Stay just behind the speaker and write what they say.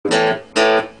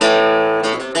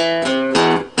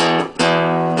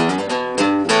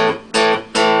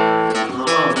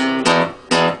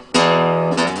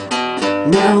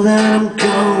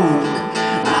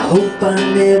I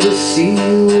never see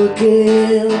you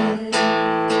again.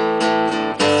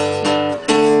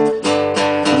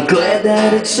 I'm glad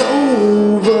that it's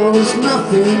over, there's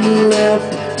nothing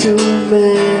left to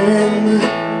mend.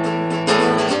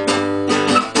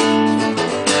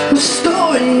 The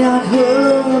story I've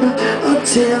heard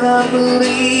until I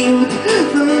believed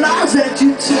the lies that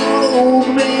you told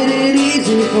made it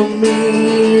easy for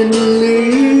me to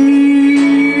leave.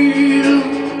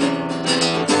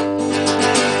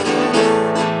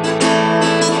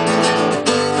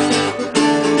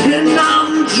 And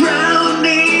I'm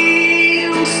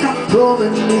drowning, stop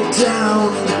pulling me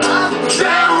down. I'm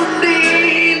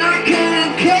drowning, I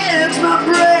can't catch my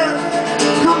breath.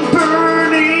 I'm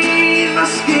burning, my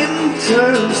skin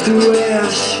turns to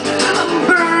ash. I'm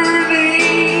burning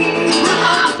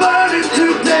to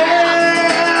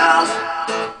death.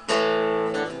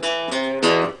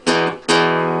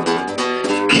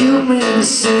 Kill me to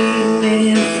save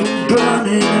me from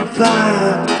burning in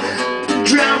fire,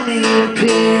 drowning in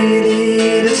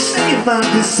pity to save my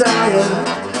desire.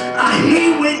 I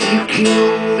hate when you kill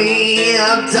me,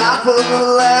 I've died for the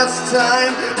last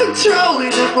time,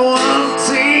 controlling and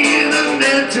wanting an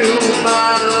end to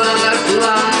my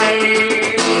lifeline.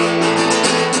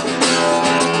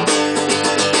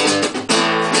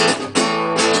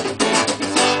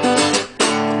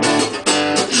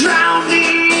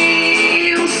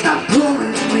 Drowning, stop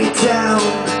pulling me down.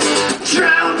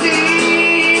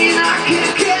 Drowning, I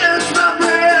can't catch my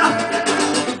breath.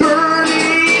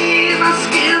 Burning, my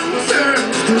skin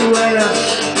turns to ash.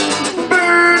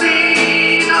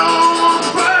 Burning, oh, I'm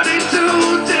burning to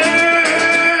death.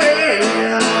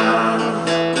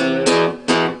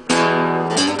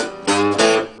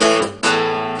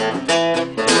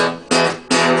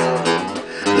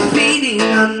 Feeding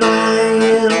on my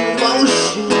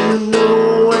emotion, you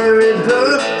know where it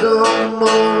hurt the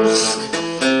most.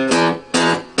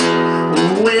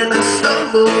 When I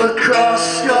stumble across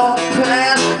your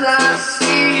path, I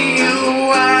see you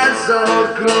as a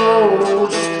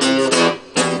ghost.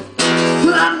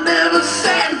 But I never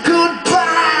said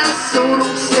goodbye, so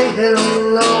don't say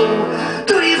hello.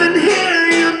 Don't even hear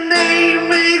your name,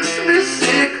 makes me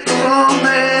sick from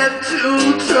head to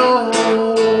toe.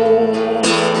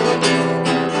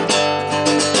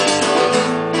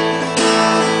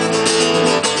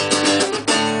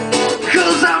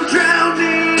 Cause I'm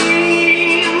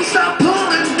drowning, stop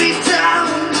pulling me down.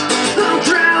 I'm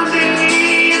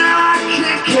drowning, I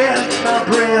can't catch my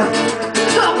breath.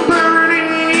 I'm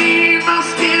burning, my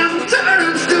skin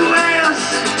turns to ash.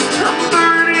 I'm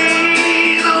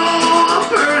burning, oh, I'm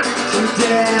burning to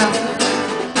death.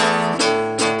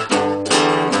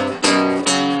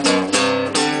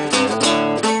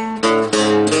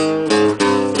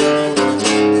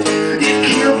 You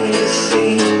kill me to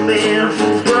see me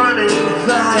from burning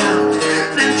fire,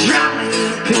 then drown me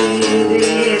in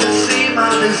pity to see my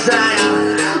desire.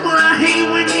 Well, I hate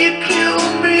when you kill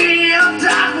me, I've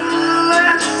died for the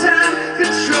last time,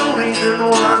 controlling and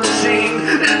wanting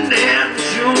an end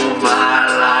to my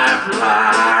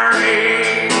lifeline.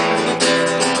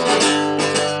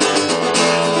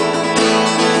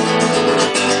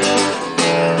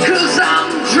 Cause I'm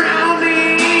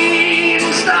drowning,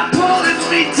 stop pulling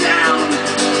me down.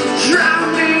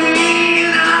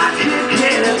 Drowning, I can't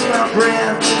catch my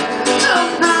breath. I'm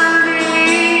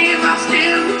burning, my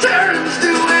skin turns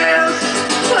to ash.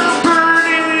 I'm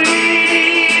burning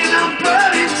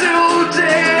to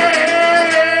death.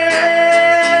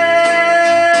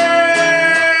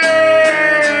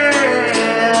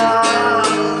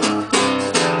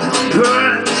 I'm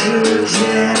burning to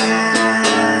death.